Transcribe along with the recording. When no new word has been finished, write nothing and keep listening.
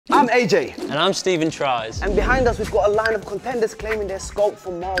I'm AJ. And I'm Stephen Tries. And behind us we've got a line of contenders claiming their sculpt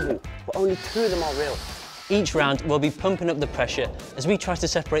from Marvel, but only 2 of them are real. Each round we'll be pumping up the pressure as we try to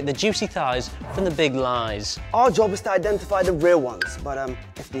separate the juicy thighs from the big lies. Our job is to identify the real ones, but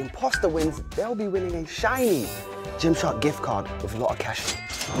if the imposter wins, they'll be winning a shiny Gymshark gift card with a lot of cash.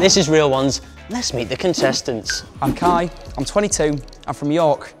 This is Real Ones. Let's meet the contestants. I'm Kai, I'm 22, I'm from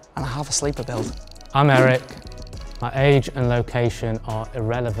York, and I have a sleeper build. I'm Eric. My age and location are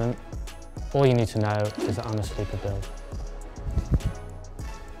irrelevant. All you need to know is that I'm a sleeper build.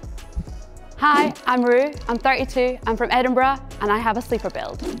 Hi, I'm Rue, I'm 32, I'm from Edinburgh, and I have a sleeper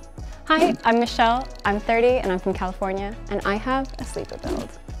build. Hi, I'm Michelle, I'm 30 and I'm from California, and I have a sleeper build.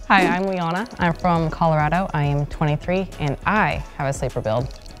 Hi, I'm Liana, I'm from Colorado, I am 23, and I have a sleeper build.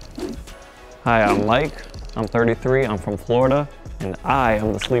 Hi, I'm Mike, I'm 33, I'm from Florida, and I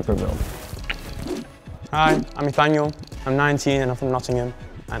am the sleeper build. Hi, I'm Nathaniel, I'm 19 and I'm from Nottingham,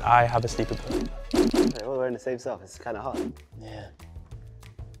 and I have a sleeper build. They're all wearing the same stuff, it's kind of hard. Yeah.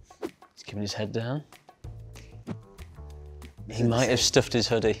 He's keeping his head down. He might have stuffed his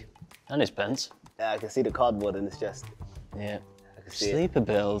hoodie and his pants. Yeah, I can see the cardboard in his chest. Yeah. I can see Sleeper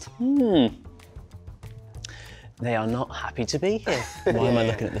build. They are not happy to be here. Why am I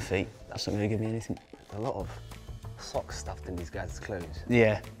looking at the feet? That's not going to give me anything. A lot of socks stuffed in these guys' clothes.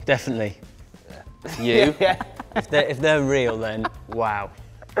 Yeah, definitely. Yeah. You? Yeah. If they're real, then wow.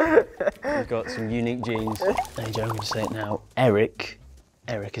 You've got some unique genes. AJ, I'm going to say it now. Eric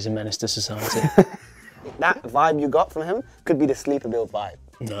is a menace to society. That vibe you got from him could be the sleeper build vibe.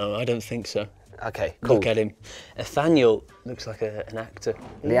 No, I don't think so. Okay, cool. Look at him. Nathaniel looks like an actor.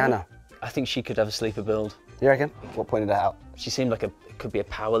 Liana. I think she could have a sleeper build. You reckon? What pointed that out? She seemed like it could be a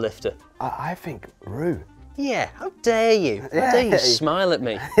power lifter. I think Rue. Yeah, how dare you? How dare you smile at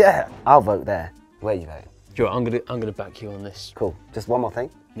me? Yeah, I'll vote there. Where you vote? Do you know what, I'm gonna back you on this. Cool. Just one more thing.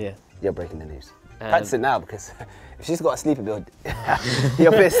 Yeah. You're breaking the news. Practice it now, because if she's got a sleeper build,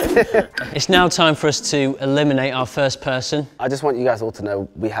 you're pissed. It's now time for us to eliminate our first person. I just want you guys all to know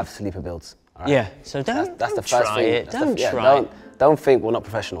we have sleeper builds. All right? Yeah, so don't the first try thing. it. Don't try it. Don't think we're not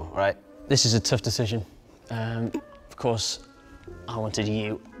professional, all right? This is a tough decision. Of course, I wanted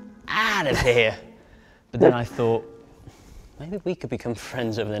you out of here. But then I thought, maybe we could become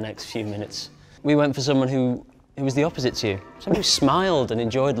friends over the next few minutes. We went for someone who was the opposite to you. Someone who smiled and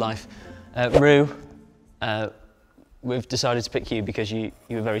enjoyed life. Rue, we've decided to pick you because you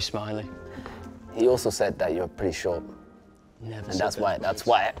were very smiley. He also said that you're pretty short. Never. And that's why.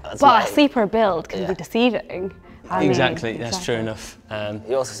 But a sleeper build can be deceiving. Exactly, that's true enough.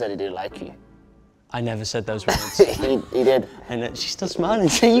 He also said he didn't like you. I never said those words. he did. And she's still smiling,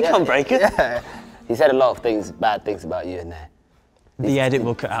 so you can't break it. Yeah. He said a lot of things, bad things about you in there. The edit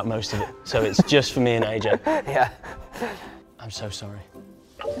will cut out most of it, so it's just for me and AJ. Yeah. I'm so sorry.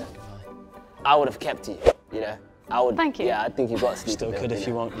 I would have kept you, you know. I would. Thank you. Yeah, I think you've got a sleeper Still build, could if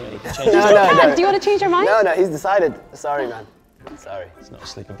you want. Yeah, you can change No. Do you want to change your mind? No, he's decided. Sorry, man. Sorry. It's not a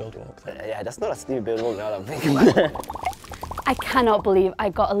sleeper build walk, though. Yeah, that's not a sleeper build walk now that I'm thinking about it. I cannot believe I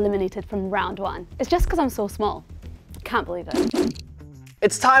got eliminated from round 1. It's just because I'm so small. Can't believe it.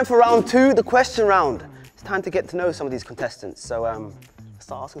 It's time for round 2, the question round. It's time to get to know some of these contestants. So, let's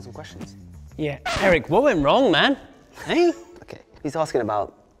start asking some questions. Yeah, Eric, what went wrong, man? Hey? Okay. He's asking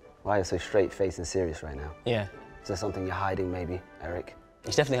about why you're so straight-faced and serious right now. Yeah. Is there something you're hiding, maybe, Eric?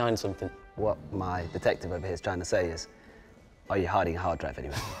 He's definitely hiding something. What my detective over here is trying to say is, are you hiding a hard drive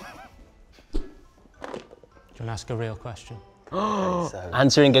anyway? Do you want to ask a real question? So,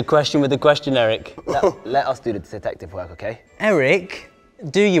 Answering a question with a question, Eric. let us do the detective work, okay? Eric,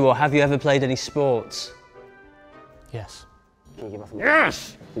 do you or have you ever played any sports? Yes. Can you give us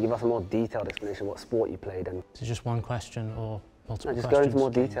Yes! Can you give us a more detailed explanation of what sport you played and? Is it just one question or multiple No, just questions? go into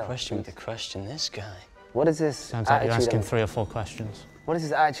more detail. Question with a question, this guy. What is this Sounds like you're attitude asking I'm- 3 or 4 questions. What is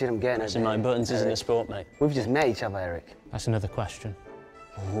this attitude I'm getting? Pressing my buttons isn't a sport, mate. We've just met each other, Eric. That's another question.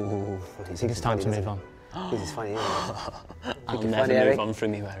 Ooh, I think it's time to move on. This is funny, isn't it? I'll you're never funny, move Eric. on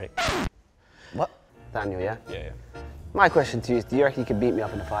from you, Eric. What? Daniel, yeah? Yeah. My question to you is, do you reckon you could beat me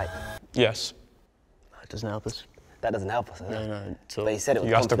up in a fight? Yes. That doesn't help us. That doesn't help us, does it? No, at all. But he said it with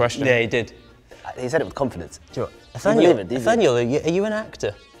You asked the confidence. question? Yeah, he did. He said it with confidence. Do you know what? believe it, did you? Nathaniel, are you an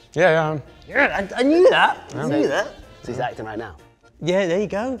actor? Yeah. Yeah, I knew that. I knew that. So he's acting right now. Yeah, there you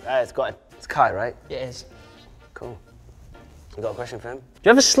go. It's Kai, right? Yes. Cool. You got a question for him? Do you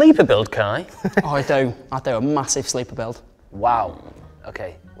have a sleeper build, Kai? Oh, I do a massive sleeper build. Wow.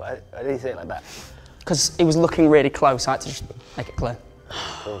 Okay. Why did he say it like that? Because he was looking really close, I had to just make it clear.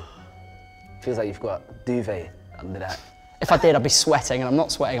 Cool. Feels like you've got a duvet under that. If I did, I'd be sweating, and I'm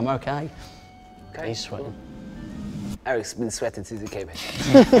not sweating, I'm okay. Okay. He's sweating. Eric's been sweating since he came in.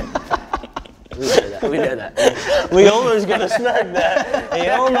 We know that. We know that. We almost got a snag there. He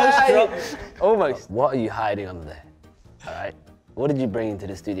almost dropped. Almost. What are you hiding under there? All right. What did you bring into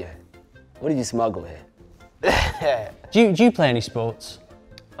the studio? What did you smuggle here? Do you play any sports?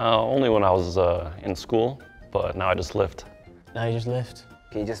 Only when I was in school, but now I just lift. No, you just lift.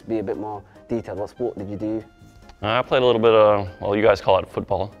 Can you just be a bit more detailed? What sport did you do? I played a little bit of, well, you guys call it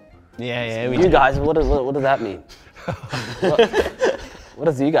football. Yeah, we You guys, what does that mean? what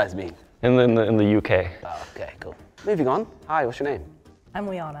does you guys mean? In the UK. Oh, okay, cool. Moving on. Hi, what's your name? I'm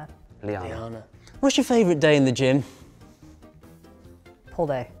Liana. Liana. What's your favourite day in the gym? Pull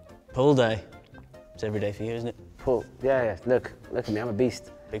day. Pull day. It's every day for you, isn't it? Pull. Yeah. Look at me. I'm a beast.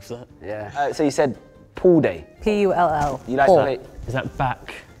 Big flat. Yeah. So you said pool day. P-U-L-L. You like Pull. to play? Is that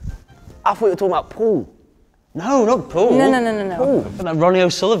back? I thought you were talking about pool. No, not pool. No. Pool. That Ronnie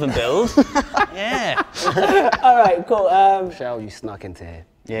O'Sullivan build. Yeah. All right, cool. Michelle, you snuck into here.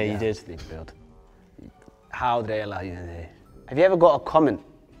 Yeah, you did. Sleep build. How did they allow you in here? Have you ever got a comment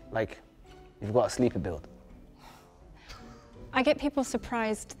like, you've got a sleeper build? I get people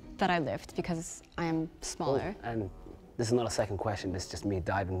surprised that I lift because I am smaller. Oh, and this is not a second question, this is just me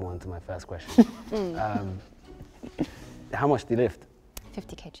diving more into my first question. How much do you lift?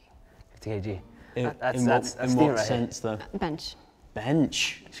 50 kg. 50 kg. In right what sense, though? Bench.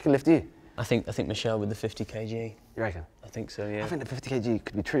 Bench? She can lift you. I think Michelle with the 50 kg. You reckon? I think so, yeah. I think the 50 kg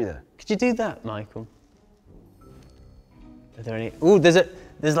could be true though. Could you do that, Michael? Are there any? Ooh, there's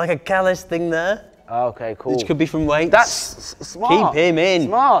like a callus thing there. Oh, okay, cool. Which could be from weights. That's smart. Keep him in.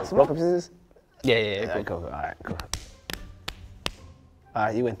 Smart. Rock, paper, scissors. Yeah, Cool. All right, cool. All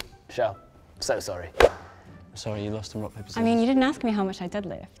right, you win. Michelle, so sorry. Sorry, you lost on rock, paper, scissors. I mean, you didn't ask me how much I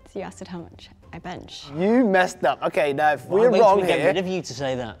deadlift. You asked it how much I bench. You messed up. Okay, now if we're Why wrong wait till we get rid here, of you to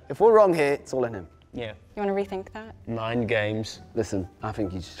say that? if we're wrong here, it's all on him. Yeah. You want to rethink that? Mind games. Listen, I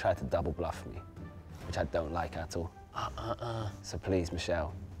think you just tried to double bluff me, which I don't like at all. So please,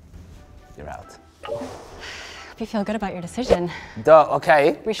 Michelle, you're out. Hope you feel good about your decision. Duh,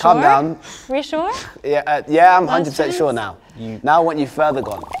 okay, We calm sure? down. We sure? Yeah, I'm Last 100% sure chance? now. Now I want you further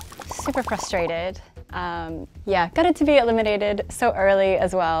gone. Super frustrated. Yeah, gutted to be eliminated so early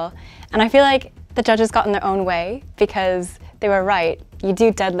as well. And I feel like the judges got in their own way because they were right. You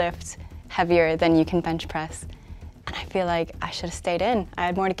do deadlift heavier than you can bench press. And I feel like I should have stayed in. I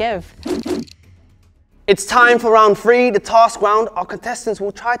had more to give. It's time for round 3, the task round. Our contestants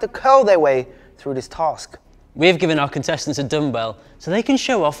will try to curl their way through this task. We've given our contestants a dumbbell so they can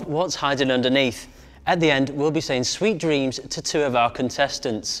show off what's hiding underneath. At the end, we'll be saying sweet dreams to 2 of our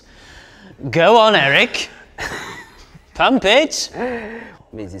contestants. Go on, Eric. Pump it.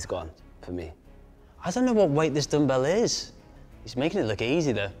 Means he's gone for me. I don't know what weight this dumbbell is. He's making it look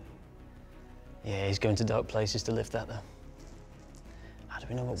easy, though. Yeah, he's going to dark places to lift that, though. How do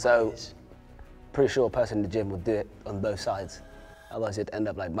we know what weight it is? Pretty sure a person in the gym would do it on both sides. Otherwise, it'd end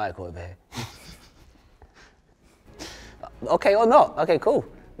up like Michael over here. Okay or not? Okay, cool.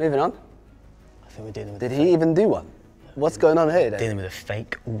 Moving on. I think we're dealing with Did he even do one? What's going on here then? dealing with a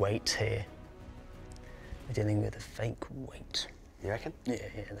fake weight here. We're dealing with a fake weight. You reckon? Yeah,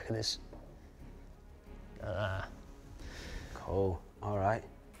 look at this. Cool, all right.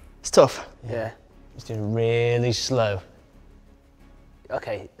 It's tough. Yeah. It's doing really slow.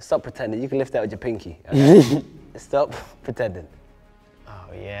 Okay, stop pretending. You can lift that with your pinky. Okay? Stop pretending. Oh,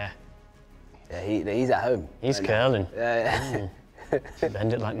 yeah. Yeah, he's at home. He's right curling. Now. Yeah.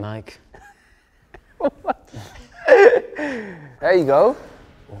 Bend it like Mike. There you go.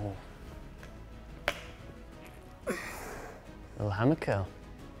 Little hammer curl.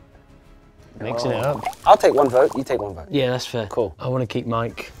 Mixing it up. I'll take one vote, you take one vote. Yeah, that's fair. Cool. I want to keep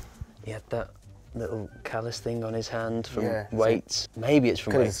Mike. He had that little callus thing on his hand from weights. Maybe it's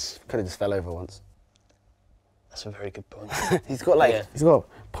from weights. Could have just fell over once. That's a very good point. He's got he's got a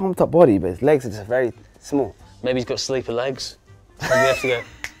pumped up body, but his legs are just very small. Maybe he's got sleeper legs. So we have to go,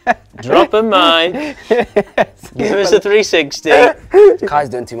 drop a mine. Give us a 360. Kai's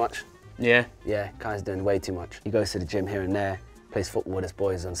doing too much. Yeah. Yeah, Kai's doing way too much. He goes to the gym here and there, plays football with his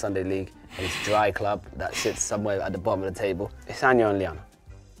boys on Sunday league, and his dry club that sits somewhere at the bottom of the table. It's Anya and Liana.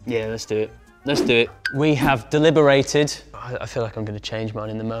 Yeah, let's do it. Let's do it. We have deliberated. I feel like I'm going to change mine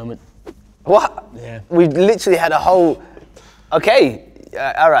in the moment. What? Yeah. We literally had a whole... Okay,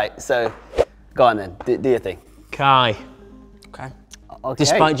 all right, so go on then, do your thing. Kai. Okay. Okay.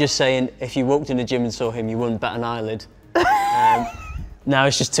 Despite just saying if you walked in the gym and saw him, you wouldn't bat an eyelid. Now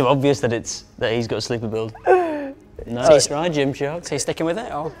it's just too obvious that he's got a sleeper build. Nice try, Gymshark. So you sticking with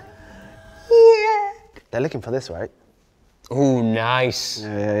it, or? Yeah. They're looking for this, right? Oh, nice.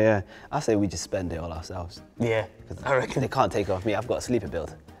 Yeah. I say we just spend it all ourselves. Yeah, I reckon. They can't take it off me. I've got a sleeper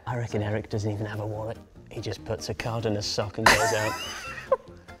build. I reckon Eric doesn't even have a wallet. He just puts a card in his sock and goes out.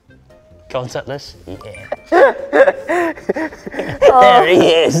 Contactless? Yeah. There he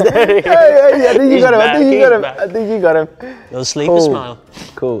is. There he is. I think you got him. I think you got him. Little sleeper smile.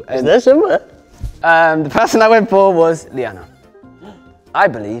 Cool. Is there somewhere? The person I went for was Liana. I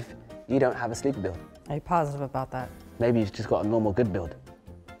believe you don't have a sleeper build. Are you positive about that? Maybe you've just got a normal good build.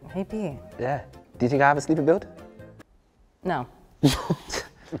 Maybe. Yeah. Do you think I have a sleeper build? No.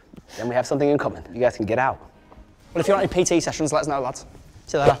 Then we have something in common. You guys can get out. Well, if you want any PT sessions, let us know, lads.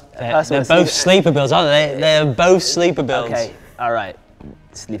 See you later. They're both sleeper builds, aren't they? They're both sleeper builds. Okay, all right.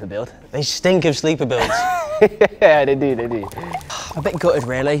 Sleeper build. They stink of sleeper builds. Yeah, they do. A bit gutted,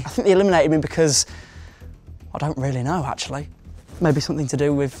 really. I think they eliminated me because I don't really know, actually. Maybe something to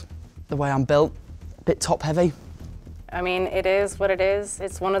do with the way I'm built. A bit top heavy. I mean, it is what it is.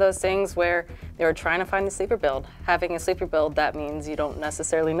 It's one of those things where they were trying to find the sleeper build. Having a sleeper build, that means you don't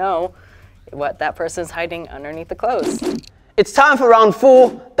necessarily know what that person's hiding underneath the clothes. It's time for round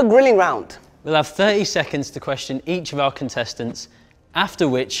 4, the grilling round. We'll have 30 seconds to question each of our contestants, after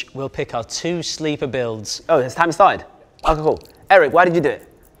which we'll pick our 2 sleeper builds. Oh, it's time started? Okay, cool. Eric, why did you do it?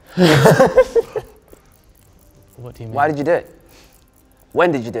 What do you mean? Why did you do it?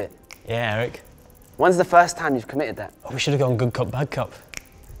 When did you do it? Yeah, Eric. When's the first time you've committed that? Oh, we should have gone good cop, bad cop.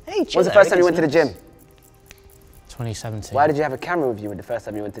 Hey, chill, When's the first time you Eric, went to the gym? 2017. Why did you have a camera with you the first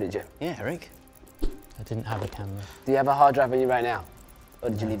time you went to the gym? Yeah, Eric. I didn't have a camera. Do you have a hard drive on you right now? Or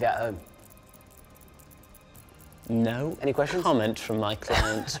did you leave it at home? No. Any questions? Comment from my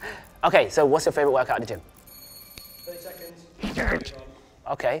client. Okay, so what's your favourite workout at the gym? 30 seconds.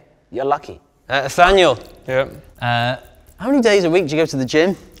 Okay, you're lucky. Nathaniel. Yeah. How many days a week do you go to the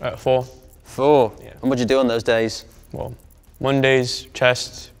gym? 4. 4. Yeah. And what do you do on those days? Well, Mondays,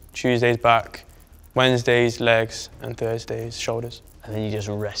 chest, Tuesdays, back, Wednesdays, legs, and Thursdays, shoulders. And then you just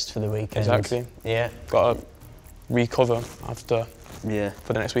rest for the weekend. Exactly. Yeah. Got to recover after for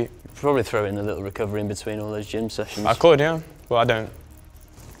the next week. Probably throw in a little recovery in between all those gym sessions. I could, yeah, but I don't.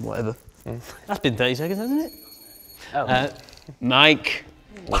 Whatever. That's been 30 seconds, hasn't it? Oh. Mike.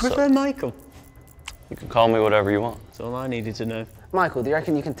 I prefer Michael. You can call me whatever you want. That's all I needed to know. Michael, do you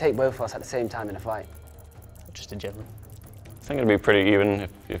reckon you can take both of us at the same time in a fight? Just in general. I think it'd be pretty even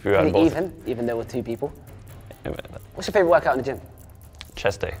if you had both. Even though we're 2 people? Yeah, What's your favourite workout in the gym?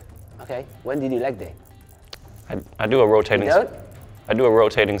 chest day. Okay, when do you do leg day? I do a rotating. You don't? I do a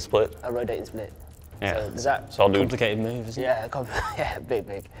rotating split. A rotating split. Yeah. So does that? So I'll do Complicated move, isn't it? Yeah, yeah,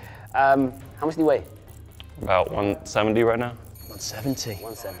 big. How much do you weigh? about 170 right now. 170.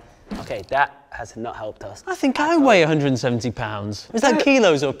 170. Okay, that has not helped us. I think I weigh 170 pounds. Is that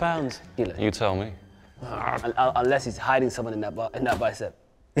kilos or pounds? Kilo. You tell me. Unless he's hiding someone in that bicep.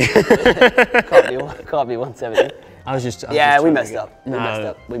 can't be 170. We messed up.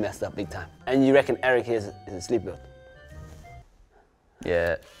 We messed up big time. And you reckon Eric is a sleep build?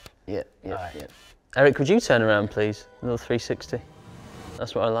 Yeah. Right. Eric, would you turn around, please? A little 360.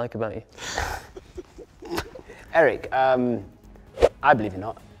 That's what I like about you. Eric, I believe you're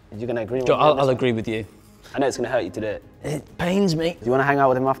not. You're going to agree with me? I'll agree with you. I know it's going to hurt you to do it. It pains me. Do you want to hang out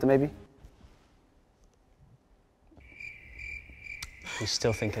with him after, maybe? He's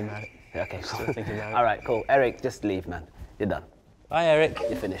still thinking about it. Okay, cool. Still thinking about it. All right, cool. Eric, just leave, man. You're done. Bye, Eric.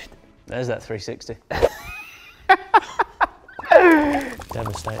 You're finished. There's that 360.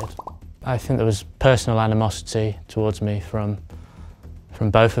 Devastated. I think there was personal animosity towards me from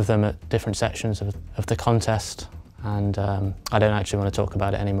both of them at different sections of the contest, and I don't actually want to talk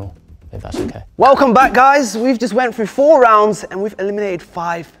about it anymore, if that's okay. Welcome back, guys. We've just went through 4 rounds and we've eliminated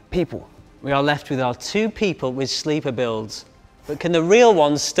 5 people. We are left with our 2 people with sleeper builds. But can the real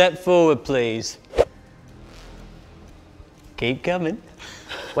ones step forward, please? Keep coming.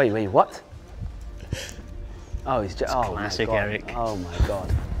 Wait, what? Oh, he's just. Oh, classic my God. Eric. Oh my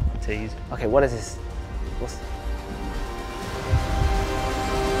God. Tease. Okay, what is this?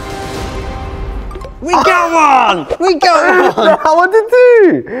 We got one! We got one! I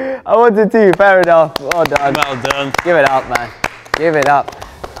wanted to. Fair enough. Well done. Well done. Give it up, man. Give it up.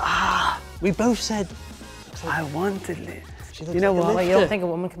 We both said. I wanted it. You know what? Wait, you don't think a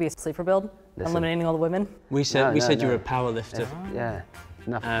woman could be a sleeper build? Eliminating all the women? We said No. you were a power lifter. Yeah.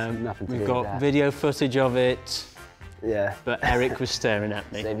 Nothing to We've do got with that. video footage of it. Yeah. But Eric was staring at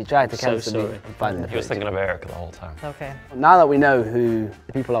me. So if you tried to So cancel me, sorry. I'm finding the He was footage. thinking of Eric the whole time. Okay. Now that we know who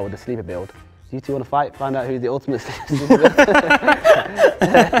the people are with the sleeper build, do you 2 want to fight? Find out who's the ultimate sleeper build?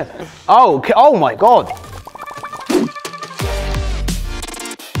 Oh my God.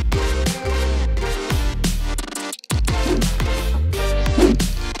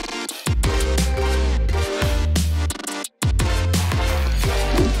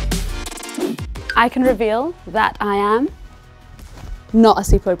 I can reveal that I am not a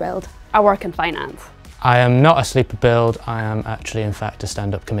sleeper build. I work in finance. I am not a sleeper build. I am actually, in fact, a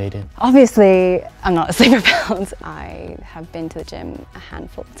stand-up comedian. Obviously, I'm not a sleeper build. I have been to the gym a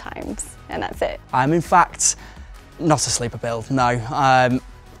handful of times, and that's it. I'm in fact not a sleeper build, no.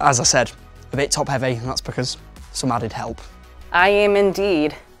 As I said, a bit top heavy, and that's because some added help. I am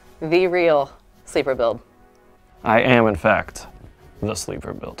indeed the real sleeper build. I am, in fact, the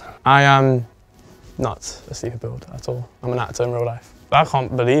sleeper build. I am not a sleeper build at all. I'm an actor in real life. I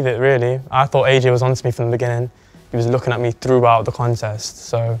can't believe it, really. I thought AJ was on to me from the beginning. He was looking at me throughout the contest,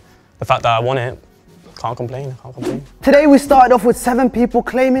 so the fact that I won it, can't complain, can't complain. Today we started off with 7 people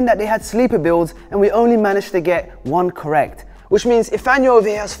claiming that they had sleeper builds, and we only managed to get 1 correct. Which means Ifeanyi over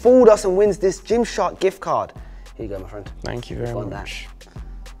here has fooled us and wins this Gymshark gift card. Here you go, my friend. Thank you very much.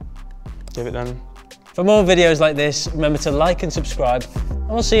 Give it then. For more videos like this, remember to like and subscribe, and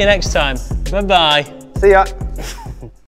we'll see you next time. Bye-bye. See ya.